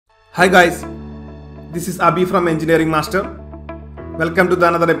Hi guys, this is Abhi from Engineering Master. Welcome to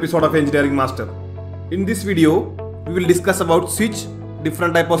another episode of Engineering Master. In this video, we will discuss about switch,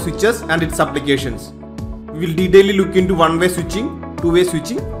 different type of switches and its applications. We will detailedly look into one-way switching, two-way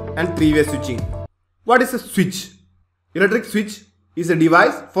switching and three-way switching. What is a switch? Electric switch is a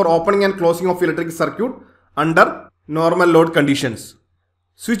device for opening and closing of electric circuit under normal load conditions.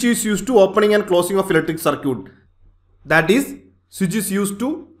 Switch is used to opening and closing of electric circuit. That is, switch is used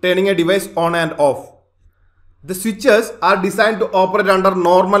to turning a device on and off. The switches are designed to operate under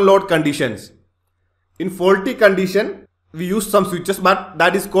normal load conditions. In faulty condition, we use some switches, but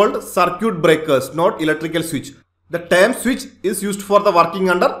that is called circuit breakers, not electrical switch. The term switch is used for the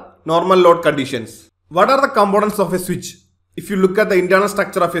working under normal load conditions. What are the components of a switch? If you look at the internal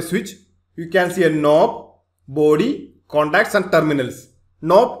structure of a switch, you can see a knob, body, contacts and terminals.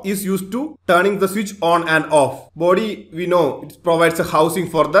 Knob is used to turning the switch on and off. Body, we know, it provides a housing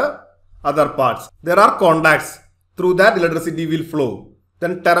for the other parts. There are contacts. Through that electricity will flow.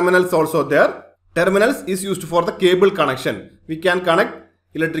 Then terminals also there. Terminals is used for the cable connection. We can connect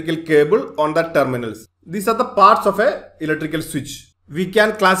electrical cable on the terminals. These are the parts of a electrical switch. We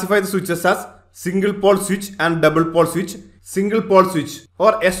can classify the switches as single pole switch and double pole switch, single pole switch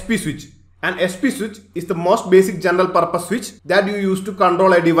or SP switch. An SP switch is the most basic general purpose switch that you use to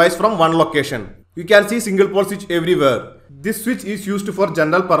control a device from one location. You can see single pole switch everywhere. This switch is used for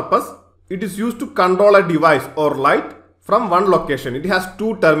general purpose. It is used to control a device or light from one location. It has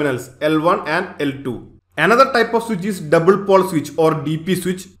two terminals, L1 and L2. Another type of switch is double pole switch or DP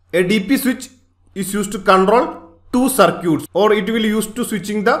switch. A DP switch is used to control two circuits, or it will use to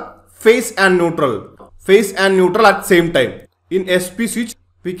switching the phase and neutral. Phase and neutral at same time. In SP switch,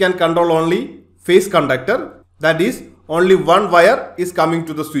 we can control only phase conductor, that is only one wire is coming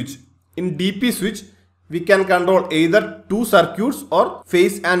to the switch. In DP switch, we can control either two circuits or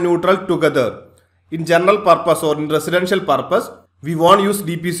phase and neutral together. In general purpose or in residential purpose, we won't use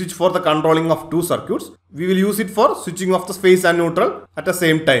DP switch for the controlling of two circuits. We will use it for switching of the phase and neutral at the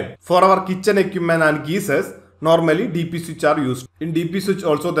same time. For our kitchen equipment and geysers, normally DP switch are used. In DP switch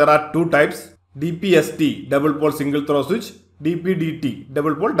also there are two types, DPST, double pole single throw switch, DPDT,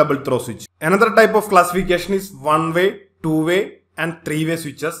 double pole double throw switch. Another type of classification is one-way, two-way and three-way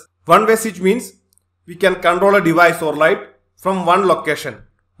switches. One-way switch means we can control a device or light from one location,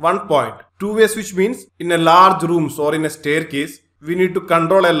 one point. Two-way switch means in a large rooms or in a staircase, we need to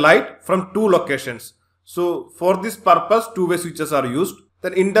control a light from two locations. So for this purpose, two-way switches are used.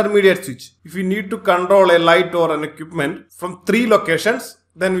 Then intermediate switch. If we need to control a light or an equipment from three locations,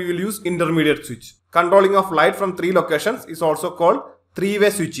 then we will use intermediate switch. Controlling of light from three locations is also called three-way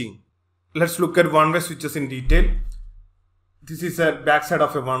switching. Let's look at one-way switches in detail. This is a back side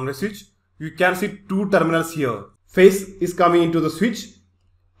of a one-way switch. You can see two terminals here. Phase is coming into the switch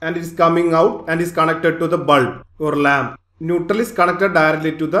and it is coming out and is connected to the bulb or lamp. Neutral is connected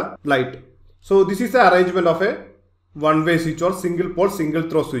directly to the light. So this is the arrangement of a one-way switch or single pole single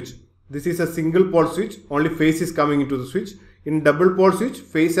throw switch. This is a single pole switch, only phase is coming into the switch. In double pole switch,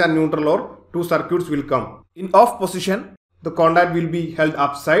 phase and neutral or two circuits will come. In off position, the contact will be held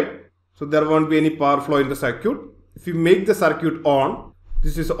upside, so there won't be any power flow in the circuit. If you make the circuit on,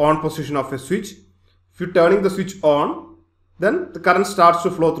 this is the on position of a switch. If you turning the switch on, then the current starts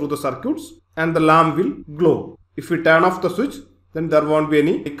to flow through the circuits and the lamp will glow. If we turn off the switch, then there won't be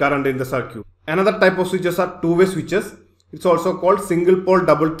any current in the circuit. Another type of switches are two-way switches. It's also called single pole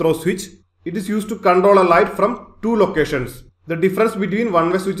double throw switch. It is used to control a light from two locations. The difference between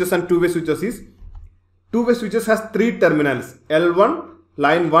one-way switches and two-way switches is two-way switches has three terminals, L1,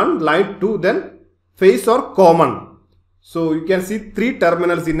 line 1, line 2, then phase or common. So you can see three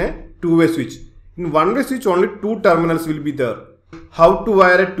terminals in a two-way switch. In one-way switch only two terminals will be there. How to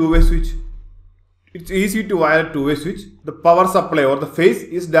wire a two-way switch? It's easy to wire a two-way switch. The power supply or the phase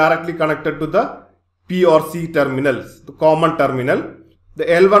is directly connected to the P or C terminals, the common terminal. The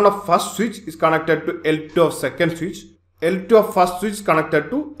L1 of first switch is connected to L2 of second switch. L2 of first switch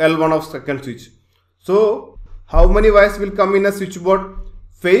connected to L1 of second switch. So how many wires will come in a switchboard?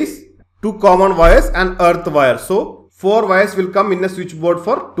 Phase, two common wires and earth wire. So 4 wires will come in a switchboard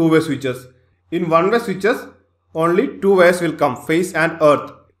for two-way switches. In one-way switches, only 2 wires will come, phase and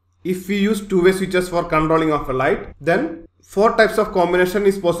earth. If we use two-way switches for controlling of a light, then 4 types of combination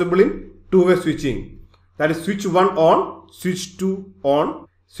is possible in two-way switching. That is switch 1 on, switch 2 on,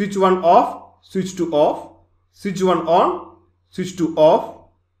 switch 1 off, switch 2 off, switch 1 on, switch 2 off,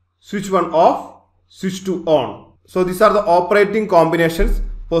 switch 1 off, switch 2 on. So these are the operating combinations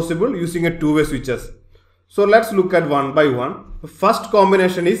possible using a two-way switches. So let's look at one by one. The first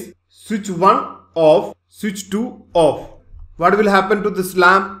combination is switch 1 off, switch 2 off. What will happen to this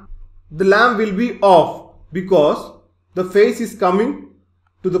lamp? the lamp will be off because the phase is coming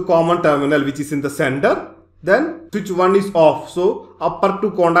to the common terminal which is in the center. Then switch 1 is off. So upper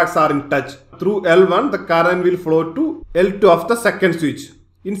two contacts are in touch. Through L1 the current will flow to L2 of the second switch.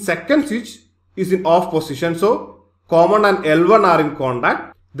 In second switch is in off position. So common and L1 are in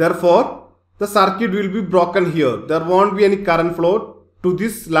contact. Therefore the circuit will be broken here. There won't be any current flow to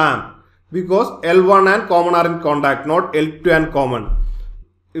this lamp because L1 and common are in contact, not L2 and common.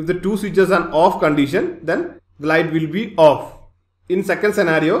 If the two switches are in off condition, then the light will be off. In second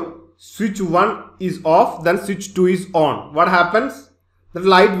scenario, switch 1 is off, then switch 2 is on. What happens? The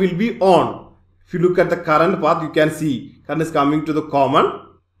light will be on. If you look at the current path, you can see current is coming to the common,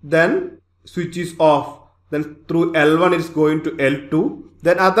 then switch is off. Then through L1 it is going to L2.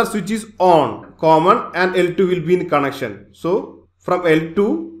 Then other switch is on, common, and L2 will be in connection. So from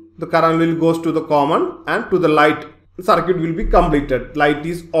L2 the current will goes to the common and to the light. The circuit will be completed. Light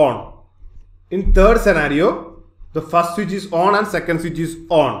is on. In third scenario, the first switch is on and second switch is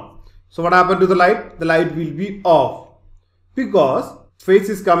on. So what happened to the light? The light will be off because phase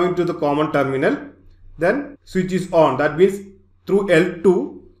is coming to the common terminal. Then switch is on. That means through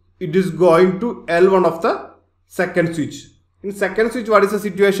L2 it is going to L1 of the second switch. In second switch, what is the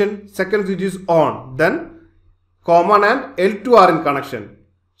situation? Second switch is on. Then common and L2 are in connection.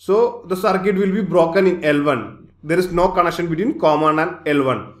 So the circuit will be broken in L1. There is no connection between common and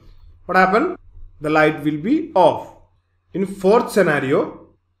L1. What happened? The light will be off. In fourth scenario,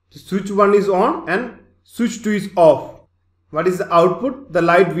 switch 1 is on and switch 2 is off. What is the output? The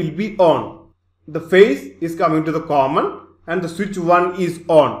light will be on. The phase is coming to the common and the switch 1 is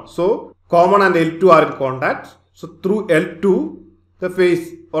on. So common and L2 are in contact. So through L2 the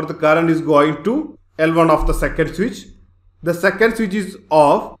phase or the current is going to L1 of the second switch. The second switch is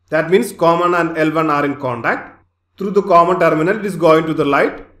off. That means common and L1 are in contact. Through the common terminal it is going to the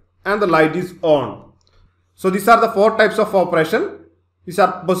light and the light is on. So these are the four types of operation. These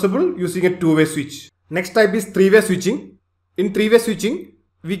are possible using a two-way switch. Next type is three-way switching. In three-way switching,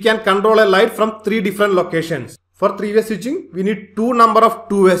 we can control a light from three different locations. For three-way switching, we need two number of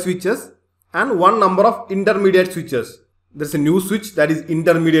two-way switches and one number of intermediate switches. There is a new switch, that is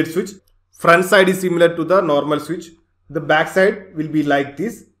intermediate switch. Front side is similar to the normal switch. The back side will be like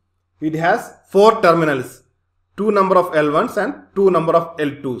this. It has four terminals, two number of L1s and two number of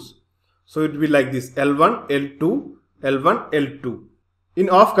L2s. So it will be like this: L1, L2, L1, L2. In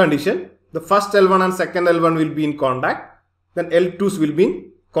off condition, the first L1 and second L1 will be in contact, then L2s will be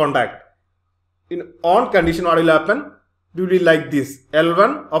in contact. In on condition, what will happen? It will be like this: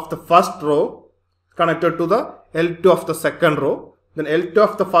 L1 of the first row connected to the L2 of the second row, then L2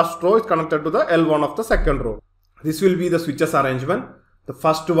 of the first row is connected to the L1 of the second row. This will be the switches arrangement. The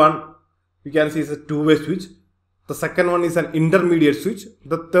first one you can see is a two-way switch. The second one is an intermediate switch.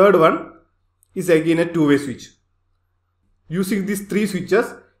 The third one is again a two-way switch. Using these three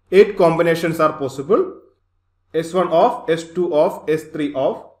switches, 8 combinations are possible. S1 off, S2 off, S3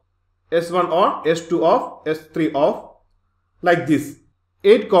 off, S1 on, S2 off, S3 off, like this.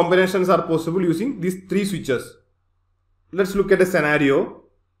 8 combinations are possible using these three switches. Let's look at a scenario.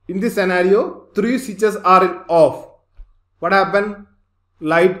 In this scenario, 3 switches are in off. What happened?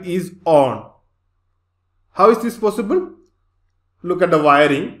 Light is on. How is this possible? Look at the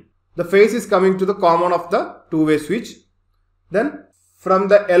wiring. The phase is coming to the common of the two-way switch. Then from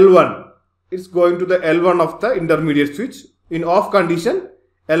the L1, it's going to the L1 of the intermediate switch. In off condition,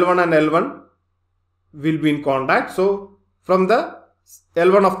 L1 and L1 will be in contact. So from the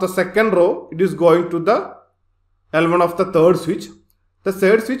L1 of the second row, it is going to the L1 of the third switch. The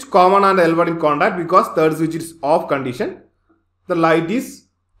third switch, common and L1 in contact because third switch is off condition. The light is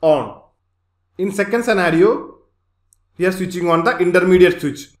on. In second scenario, we are switching on the intermediate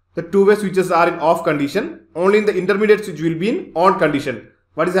switch. The two-way switches are in off condition. Only in the intermediate switch will be in on condition.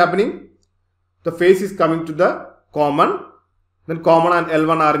 What is happening? The phase is coming to the common. Then common and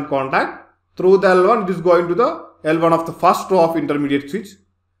L1 are in contact. Through the L1, it is going to the L1 of the first row of intermediate switch.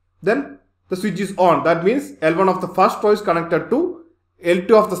 Then the switch is on. That means L1 of the first row is connected to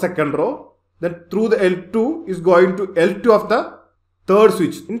L2 of the second row. Then through the L2 is going to L2 of the third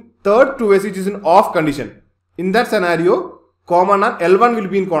switch. In third two-way switch is in off condition. In that scenario, common and L1 will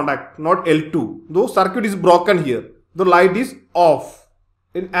be in contact, not L2. Though circuit is broken here, the light is off.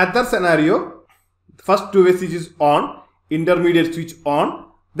 In other scenario, first two-way switch is on, intermediate switch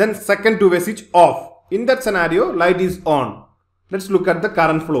on, then second two-way switch off. In that scenario, light is on. Let's look at the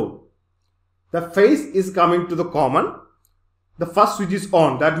current flow. The phase is coming to the common. The first switch is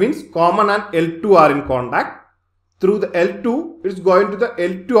on. That means common and L2 are in contact. Through the L2, it is going to the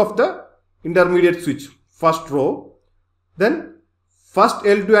L2 of the intermediate switch, first row. Then first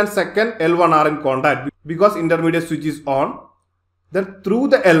L2 and second L1 are in contact because intermediate switch is on. Then through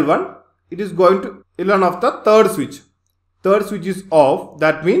the L1, it is going to L1 of the third switch. Third switch is off.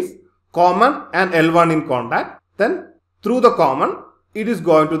 That means common and L1 in contact. Then through the common, it is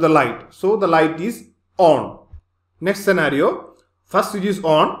going to the light. So the light is on. Next scenario, first switch is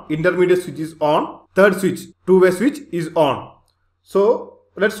on, intermediate switch is on, third switch, two-way switch is on. So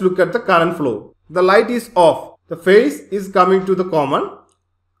let's look at the current flow. The light is off. The phase is coming to the common.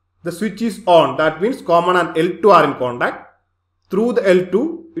 The switch is on. That means common and L2 are in contact. Through the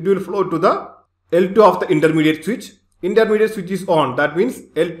L2, it will flow to the L2 of the intermediate switch. Intermediate switch is on. That means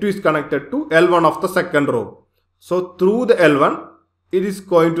L2 is connected to L1 of the second row. So through the L1, it is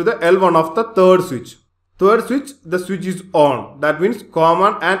going to the L1 of the third switch. Third switch, the switch is on. That means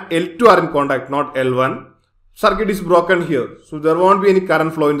common and L2 are in contact, not L1. Circuit is broken here. So there won't be any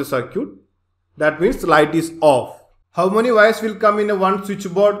current flow in the circuit. That means light is off. How many wires will come in a one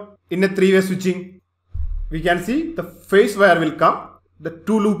switchboard in a three-way switching? We can see the phase wire will come. The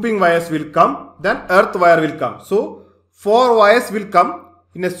two looping wires will come. Then earth wire will come. So 4 wires will come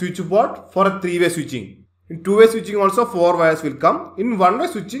in a switchboard for a three-way switching. In two-way switching also 4 wires will come. In one-way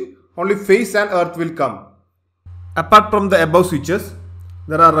switching only phase and earth will come. Apart from the above switches,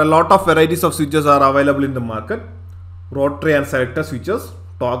 there are a lot of varieties of switches are available in the market. Rotary and selector switches,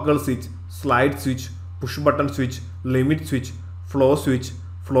 toggle switch, slide switch, push button switch, limit switch, flow switch,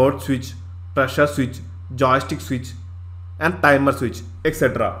 float switch, pressure switch, joystick switch and timer switch,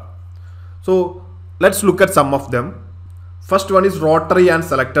 etc. So let's look at some of them. First one is rotary and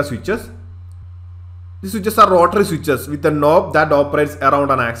selector switches. These switches are rotary switches with a knob that operates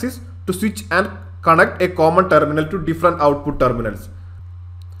around an axis to switch and connect a common terminal to different output terminals.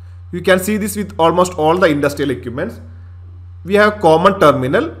 You can see this with almost all the industrial equipments. We have common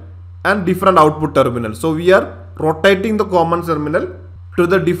terminal and different output terminals. So we are rotating the common terminal to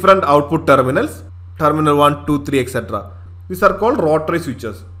the different output terminals, terminal 1, 2, 3, etc. These are called rotary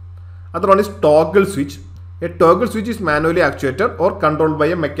switches. Other one is toggle switch. A toggle switch is manually actuated or controlled by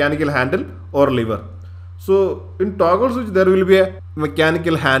a mechanical handle or lever. So in toggle switch there will be a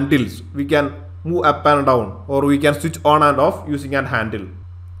mechanical handles. We can move up and down or we can switch on and off using a handle.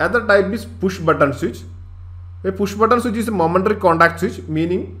 Other type is push button switch. A push button switch is a momentary contact switch,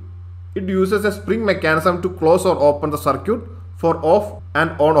 meaning it uses a spring mechanism to close or open the circuit for off and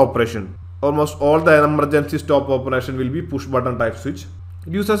on operation. Almost all the emergency stop operation will be push button type switch.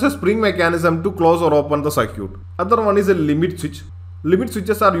 It uses a spring mechanism to close or open the circuit. Other one is a limit switch. Limit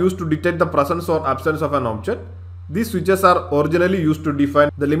switches are used to detect the presence or absence of an object. These switches are originally used to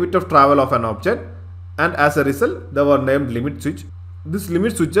define the limit of travel of an object, and as a result they were named limit switch. These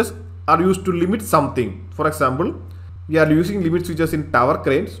limit switches are used to limit something. For example, we are using limit switches in tower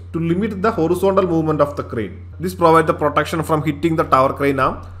cranes to limit the horizontal movement of the crane. This provides the protection from hitting the tower crane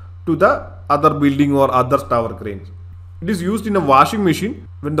arm to the other building or other tower cranes. It is used in a washing machine.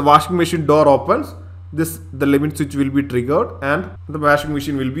 When the washing machine door opens, the limit switch will be triggered and the washing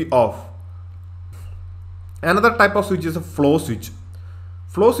machine will be off. Another type of switch is a flow switch.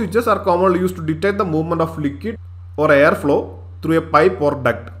 Flow switches are commonly used to detect the movement of liquid or air flow through a pipe or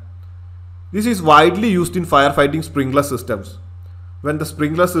duct. This is widely used in firefighting sprinkler systems. When the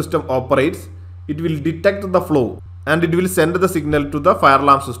sprinkler system operates, it will detect the flow and it will send the signal to the fire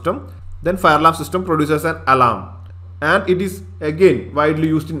alarm system. Then fire alarm system produces an alarm, and it is again widely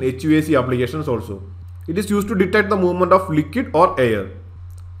used in HVAC applications also. It is used to detect the movement of liquid or air.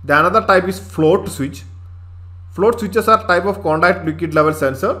 The another type is float switch. Float switches are type of contact liquid level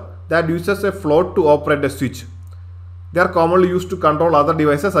sensor that uses a float to operate a switch. They are commonly used to control other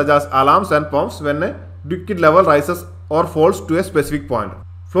devices such as alarms and pumps when a liquid level rises or falls to a specific point.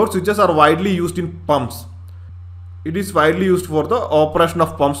 Float switches are widely used in pumps. It is widely used for the operation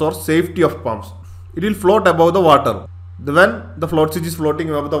of pumps or safety of pumps. It will float above the water. When the float switch is floating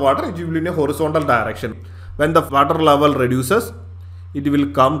above the water, it will be in a horizontal direction. When the water level reduces, it will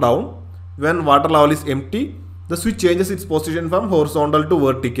come down. When water level is empty, the switch changes its position from horizontal to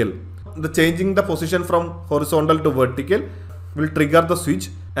vertical. The changing the position from horizontal to vertical will trigger the switch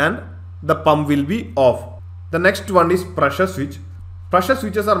and the pump will be off. The next one is pressure switch. Pressure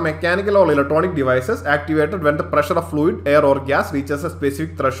switches are mechanical or electronic devices activated when the pressure of fluid, air or gas reaches a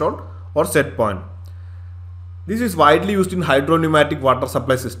specific threshold or set point. This is widely used in hydro-pneumatic water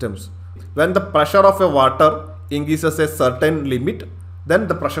supply systems. When the pressure of a water increases a certain limit, then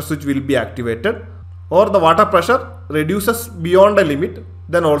the pressure switch will be activated, or the water pressure reduces beyond a limit,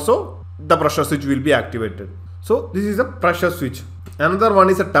 then also the pressure switch will be activated. So this is a pressure switch. Another one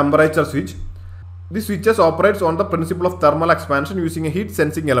is a temperature switch. This switches operates on the principle of thermal expansion using a heat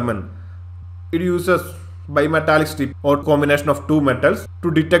sensing element. It uses bimetallic strip or combination of two metals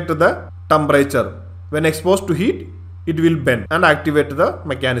to detect the temperature. When exposed to heat, it will bend and activate the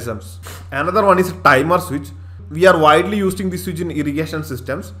mechanisms. Another one is timer switch. We are widely using this switch in irrigation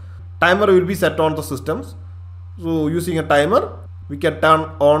systems. Timer will be set on the systems. So using a timer, we can turn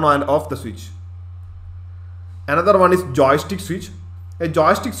on and off the switch. Another one is joystick switch. A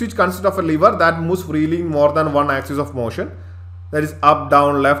joystick switch consists of a lever that moves freely in more than one axis of motion, that is up,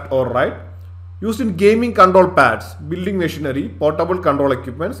 down, left or right. Used in gaming control pads, building machinery, portable control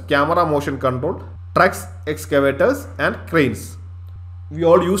equipments, camera motion control, trucks, excavators and cranes. We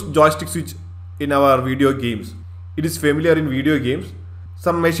all use joystick switch in our video games. It is familiar in video games.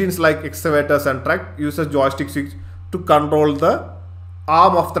 Some machines like excavators and truck uses joystick switch to control the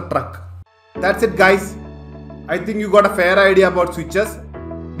arm of the truck. That's it guys. I think you got a fair idea about switches,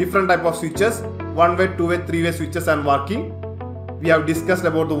 different type of switches, one-way, two-way, three-way switches and working. We have discussed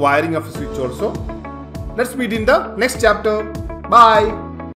about the wiring of a switch also. Let's meet in the next chapter. Bye.